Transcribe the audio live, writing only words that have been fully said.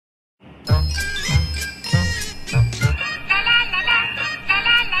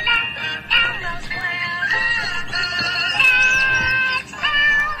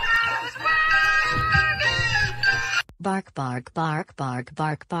Bark bark bark bark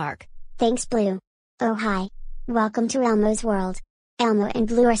bark bark. Thanks Blue. Oh hi. Welcome to Elmo's world. Elmo and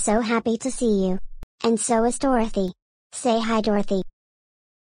Blue are so happy to see you. And so is Dorothy. Say hi Dorothy.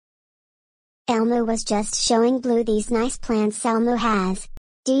 Elmo was just showing Blue these nice plants Elmo has.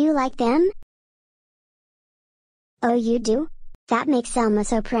 Do you like them? Oh you do? That makes Elmo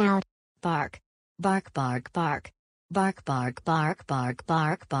so proud. Bark. Bark bark bark. Bark bark bark bark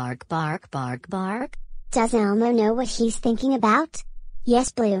bark bark bark bark bark. Does Elmo know what he's thinking about?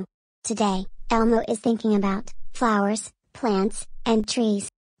 Yes Blue. Today, Elmo is thinking about flowers, plants, and trees.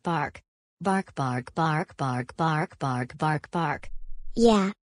 Bark. Bark bark bark bark bark bark bark bark.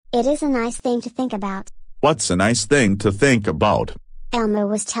 Yeah. It is a nice thing to think about. What's a nice thing to think about? Elmo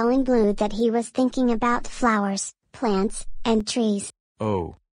was telling Blue that he was thinking about flowers, plants, and trees.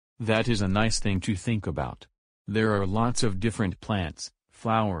 Oh. That is a nice thing to think about. There are lots of different plants,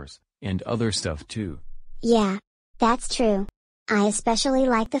 flowers, and other stuff too. Yeah. That's true. I especially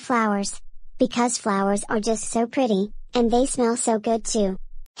like the flowers. Because flowers are just so pretty, and they smell so good too.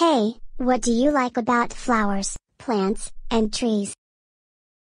 Hey, what do you like about flowers, plants, and trees?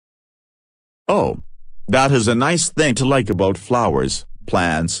 Oh, that is a nice thing to like about flowers,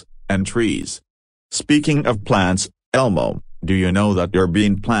 plants, and trees. Speaking of plants, Elmo, do you know that your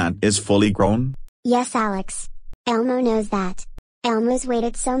bean plant is fully grown? Yes Alex. Elmo knows that. Elmo's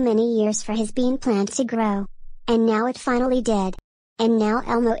waited so many years for his bean plant to grow. And now it finally did. And now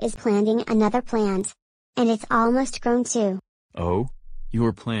Elmo is planting another plant. And it's almost grown too. Oh?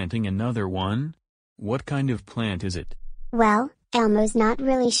 You're planting another one? What kind of plant is it? Well, Elmo's not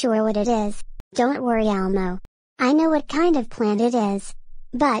really sure what it is. Don't worry Elmo. I know what kind of plant it is.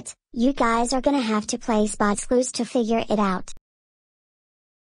 But, you guys are gonna have to play spots clues to figure it out.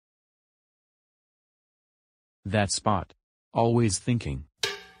 That Spot. Always thinking.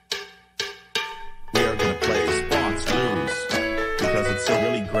 We are gonna play Spots Clues. Because it's a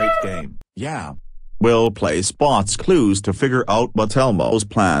really great game. Yeah. We'll play Spots Clues to figure out what Elmo's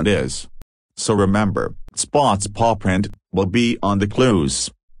plant is. So remember, Spot's paw print will be on the clues.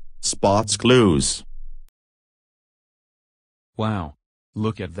 Spots Clues. Wow.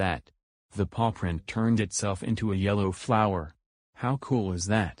 Look at that. The paw print turned itself into a yellow flower. How cool is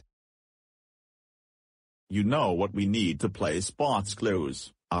that? You know what we need to play Spots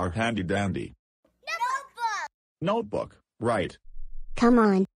Clues, our handy dandy notebook, right? Come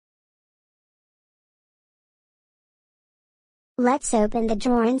on. Let's open the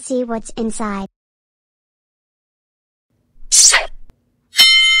drawer and see what's inside.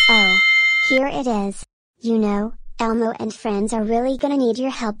 Oh, here it is. You know, Elmo and friends are really gonna need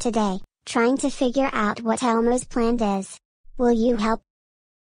your help today, trying to figure out what Elmo's plan is. Will you help?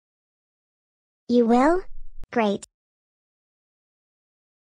 You will? Great.